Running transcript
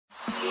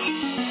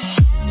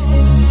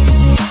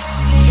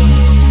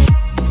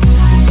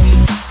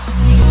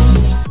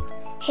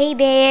Hey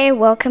there,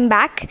 welcome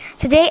back.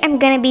 Today I'm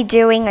gonna be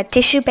doing a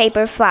tissue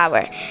paper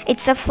flower.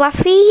 It's a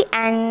fluffy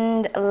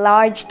and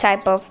large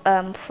type of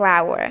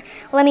flower.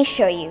 Let me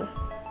show you.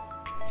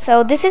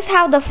 So this is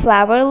how the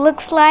flower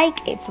looks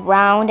like. It's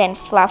round and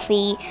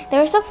fluffy.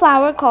 There's a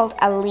flower called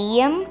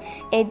allium.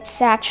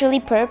 It's actually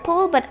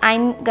purple, but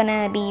I'm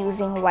gonna be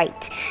using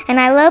white. And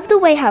I love the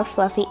way how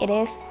fluffy it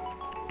is.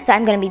 So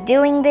I'm gonna be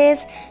doing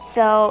this.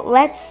 So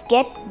let's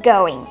get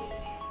going.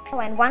 Oh,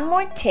 and one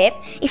more tip,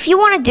 if you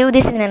want to do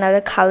this in another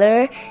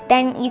color,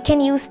 then you can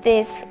use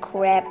this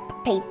crepe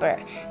paper.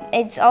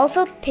 It's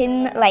also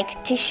thin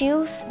like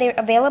tissues. They're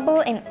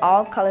available in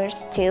all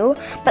colors too,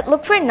 but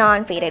look for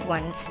non-faded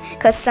ones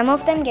because some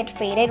of them get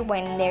faded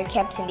when they're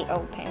kept in the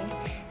open.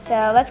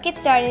 So let's get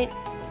started.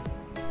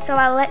 So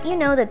I'll let you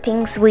know the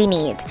things we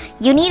need.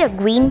 You need a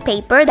green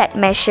paper that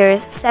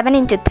measures 7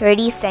 into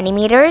 30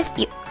 centimeters.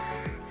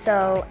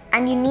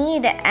 And you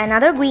need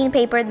another green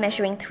paper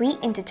measuring 3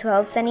 into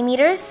 12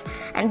 centimeters.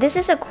 And this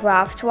is a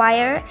craft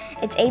wire.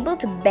 It's able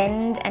to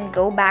bend and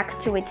go back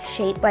to its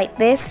shape like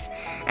this.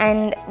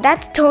 And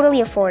that's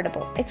totally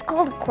affordable. It's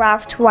called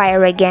craft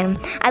wire again.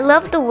 I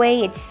love the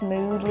way it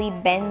smoothly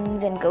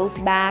bends and goes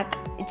back.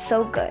 It's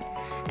so good.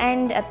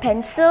 And a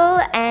pencil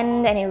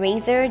and an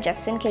eraser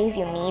just in case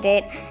you need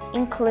it,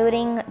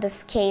 including the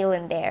scale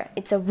in there.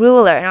 It's a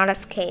ruler, not a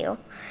scale.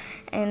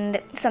 And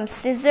some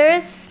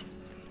scissors.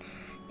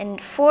 And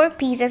 4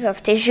 pieces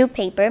of tissue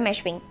paper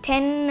measuring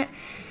 10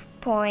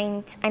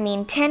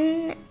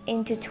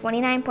 into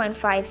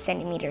 29.5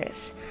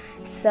 centimeters.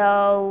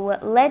 So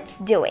let's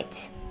do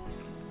it.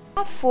 I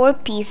have 4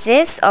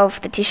 pieces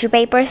of the tissue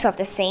papers of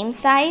the same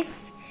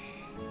size,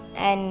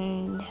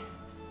 and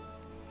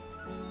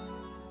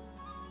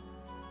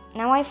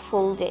now I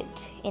fold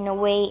it in a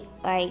way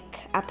like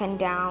up and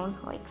down,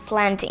 like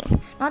slanting,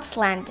 not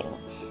slanting.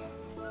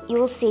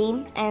 You'll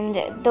see, and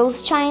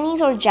those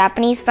Chinese or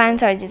Japanese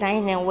fans are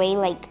designed in a way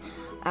like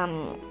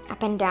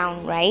up and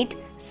down, right?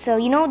 So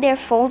you know they're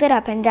folded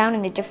up and down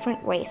in a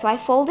different way. So I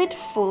fold it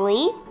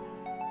fully,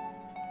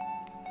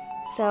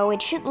 so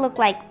it should look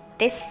like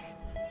this.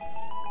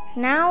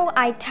 Now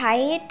I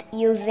tie it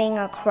using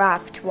a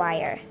craft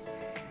wire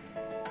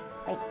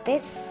like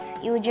this.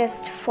 You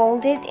just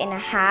fold it in a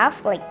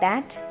half like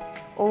that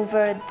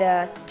over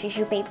the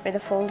tissue paper, the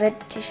folded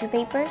tissue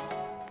papers.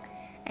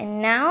 And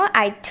now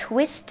I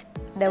twist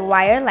the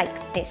wire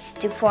like this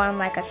to form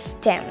like a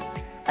stem,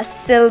 a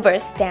silver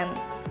stem.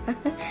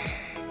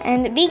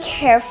 And be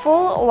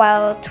careful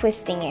while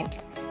twisting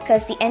it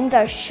because the ends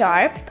are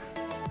sharp.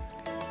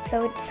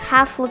 So it's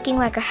half looking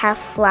like a half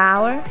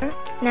flower.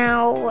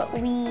 Now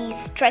we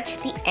stretch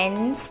the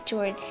ends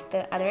towards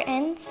the other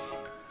ends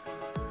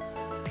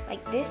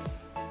like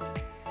this.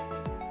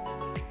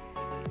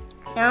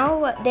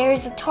 Now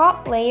there's a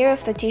top layer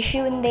of the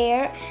tissue in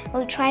there.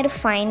 We'll try to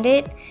find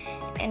it.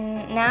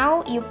 And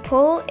now you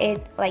pull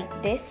it like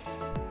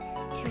this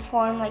to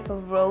form like a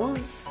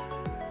rose.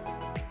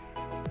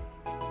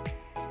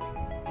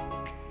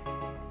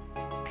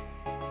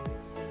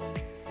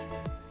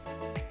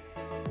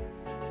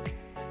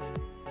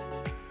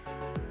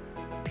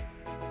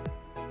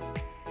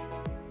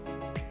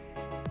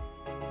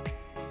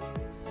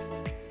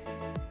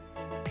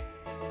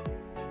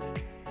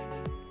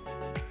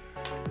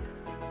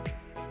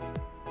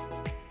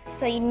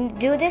 So you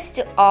do this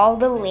to all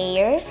the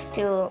layers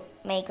to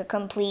make a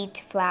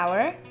complete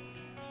flower.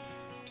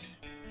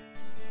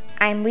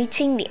 I'm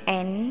reaching the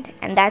end,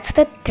 and that's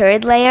the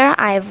 3rd layer.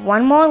 I have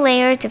 1 more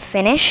layer to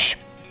finish.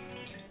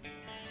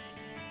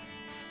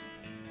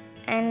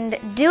 And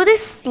do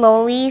this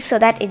slowly so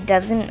that it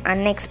doesn't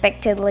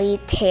unexpectedly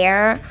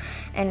tear,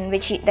 and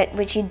which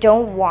you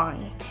don't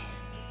want.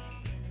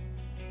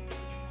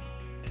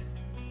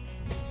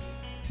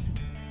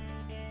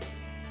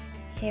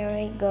 Here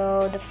we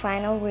go. The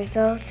final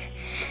result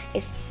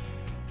is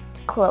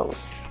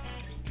close.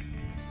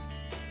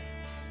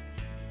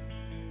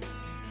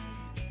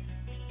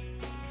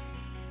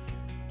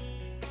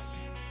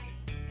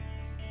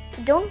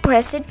 Don't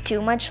press it too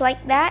much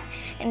like that.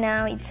 And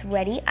now it's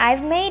ready.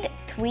 I've made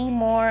 3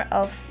 more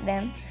of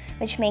them,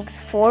 which makes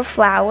 4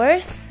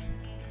 flowers.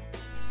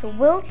 So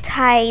we'll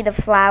tie the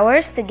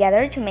flowers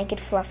together to make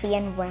it fluffy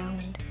and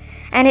round.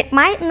 And it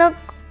might not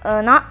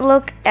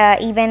look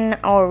even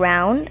or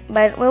round,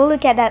 but we'll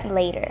look at that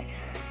later.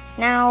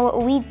 Now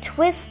we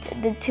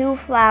twist the 2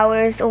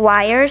 flowers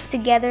wires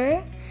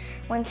together.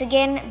 Once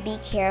again, be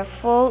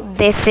careful.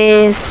 This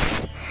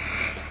is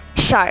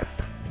sharp.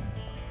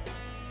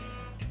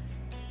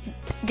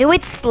 Do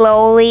it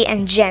slowly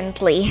and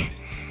gently.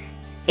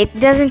 It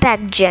doesn't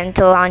act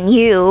gentle on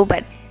you,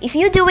 but if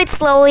you do it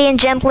slowly and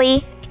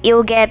gently,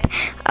 you'll get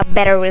a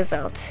better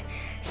result.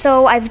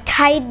 So I've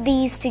tied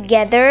these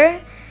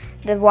together,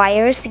 the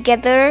wires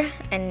together,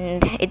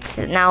 and it's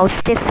now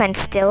stiff and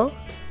still.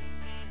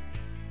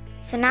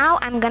 So now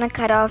I'm gonna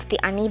cut off the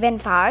uneven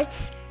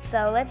parts.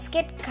 So let's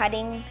get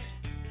cutting.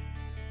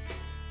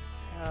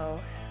 So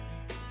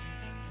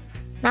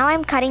now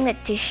I'm cutting the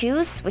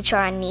tissues which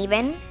are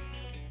uneven.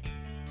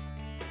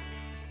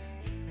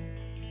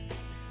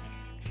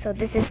 So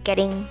this is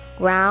getting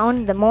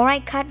round. The more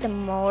I cut, the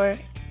more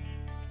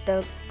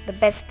the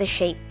best the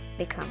shape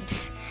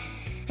becomes.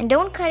 And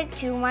don't cut it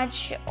too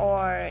much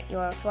or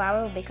your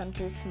flower will become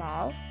too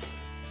small.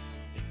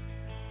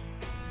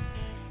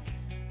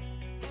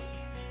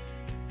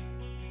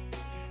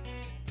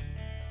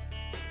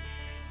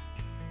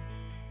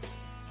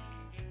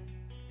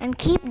 And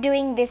keep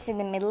doing this in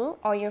the middle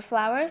or your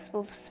flowers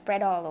will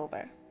spread all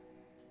over.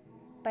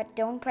 But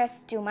don't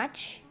press too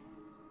much.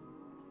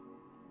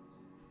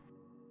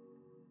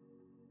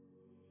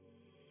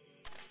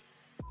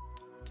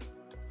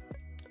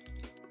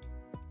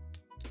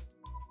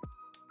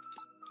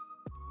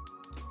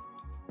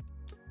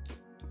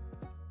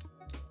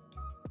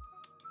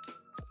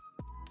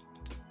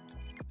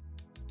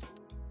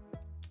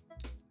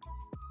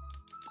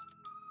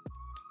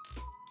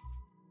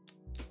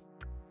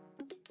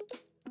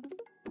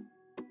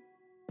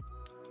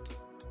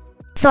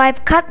 So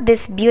I've cut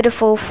this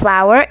beautiful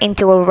flower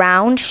into a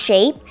round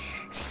shape.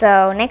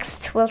 So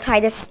next we'll tie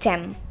the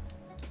stem.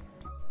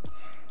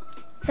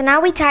 So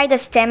now we tie the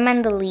stem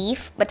and the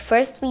leaf, but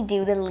first we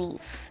do the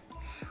leaf.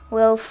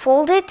 We'll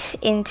fold it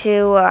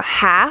into a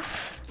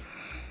half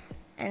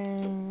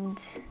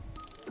and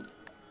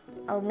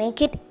I'll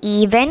make it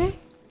even,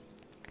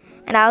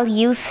 and I'll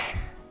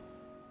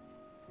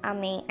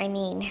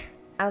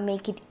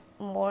make it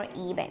more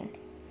even.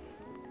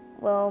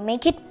 We'll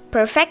make it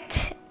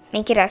perfect.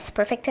 Make it as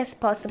perfect as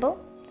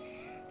possible.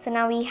 So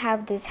now we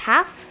have this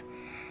half,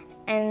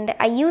 and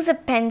I use a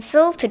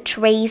pencil to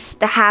trace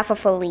the half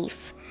of a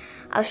leaf.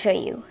 I'll show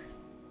you.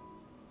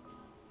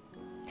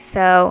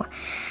 So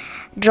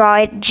draw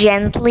it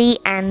gently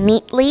and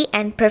neatly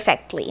and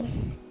perfectly.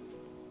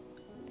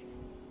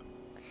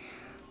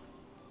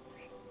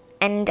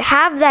 And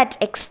have that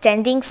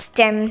extending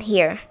stem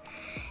here.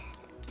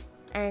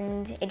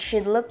 And it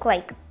should look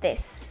like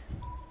this.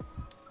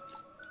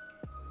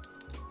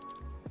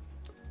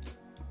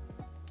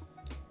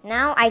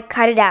 Now I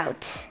cut it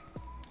out.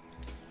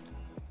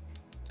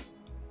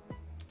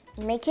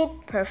 Make it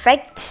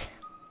perfect.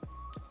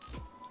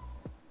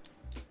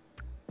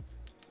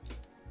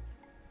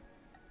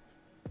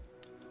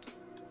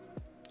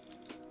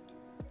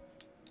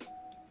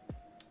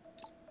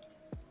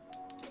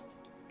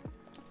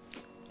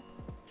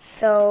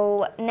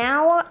 So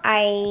now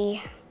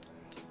I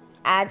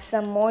add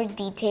some more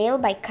detail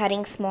by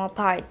cutting small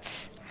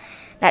parts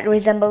that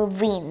resemble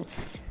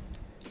veins.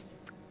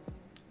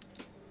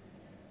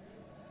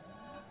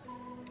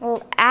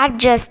 We'll add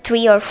just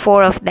 3 or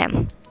 4 of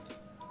them.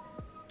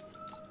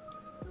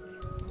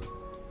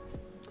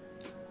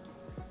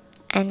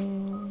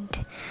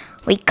 And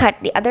we cut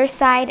the other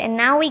side, and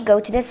now we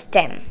go to the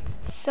stem.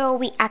 So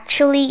we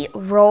actually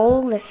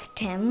roll the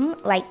stem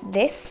like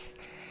this,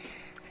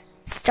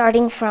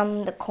 starting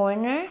from the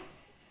corner.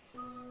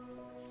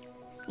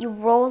 You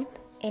roll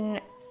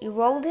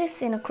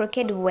this in a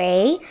crooked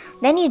way,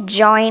 then you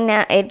join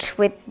it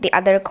with the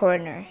other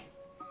corner.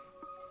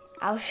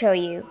 I'll show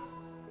you.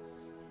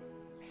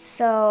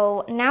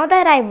 So now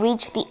that I've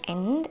reached the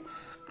end,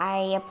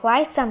 I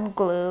apply some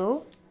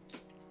glue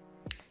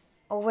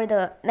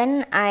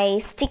then I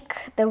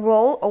stick the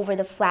roll over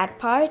the flat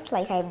part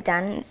like I've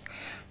done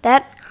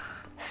that.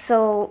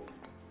 So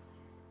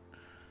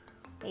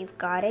we've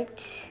got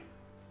it.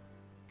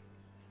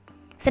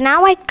 So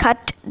now I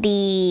cut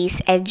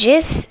these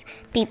edges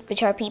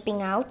which are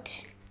peeping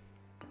out,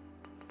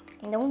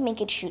 and don't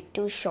make it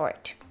too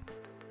short.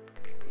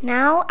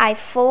 Now I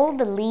fold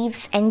the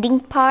leaves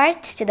ending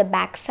part to the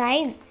back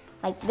side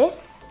like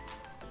this.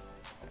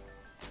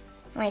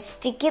 I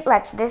stick it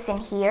like this in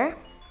here.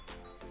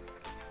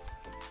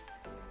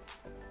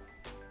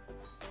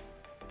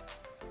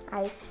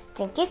 I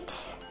stick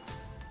it,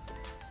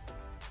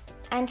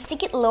 and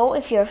stick it low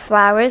if your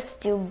flower is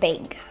too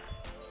big.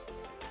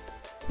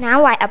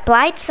 Now I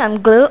applied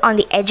some glue on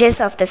the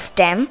edges of the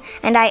stem,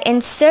 and I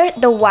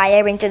insert the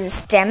wire into the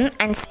stem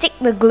and stick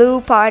the glue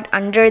part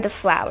under the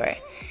flower.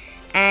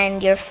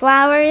 And your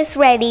flower is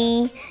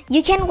ready.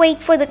 You can wait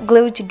for the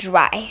glue to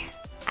dry.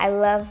 I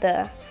love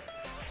the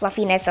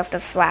fluffiness of the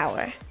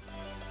flower.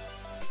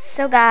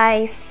 So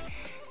guys,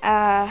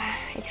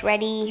 it's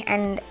ready,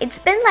 and it's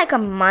been like a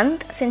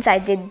month since I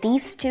did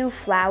these 2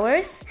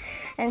 flowers,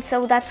 and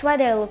so that's why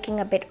they're looking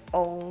a bit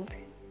old.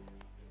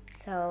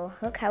 So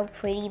look how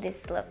pretty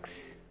this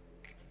looks.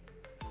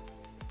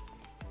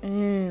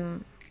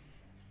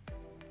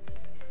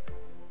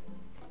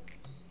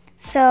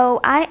 So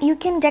you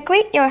can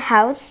decorate your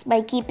house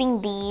by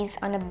keeping these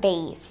on a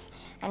vase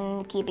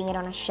and keeping it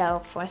on a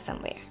shelf or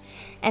somewhere.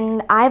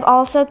 And I've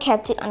also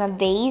kept it on a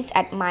vase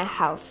at my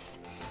house.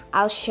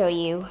 I'll show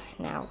you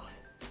now.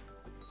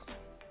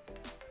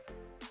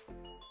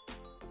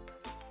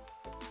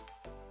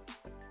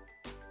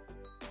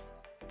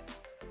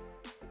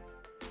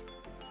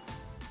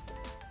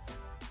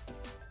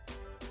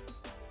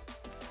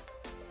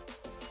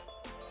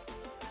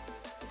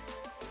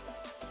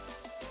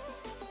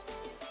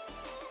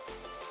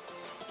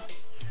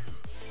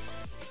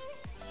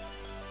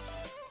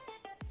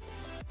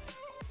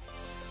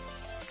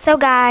 So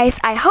guys,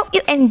 I hope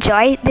you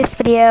enjoyed this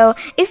video.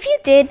 If you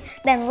did,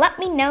 then let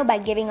me know by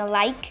giving a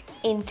like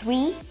in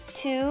 3,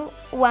 2,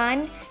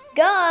 1,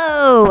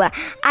 go!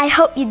 I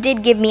hope you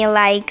did give me a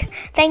like.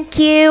 Thank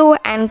you,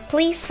 and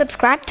please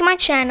subscribe to my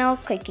channel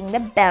clicking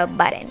the bell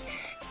button.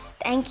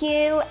 Thank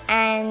you,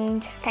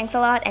 and thanks a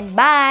lot, and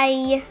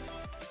bye!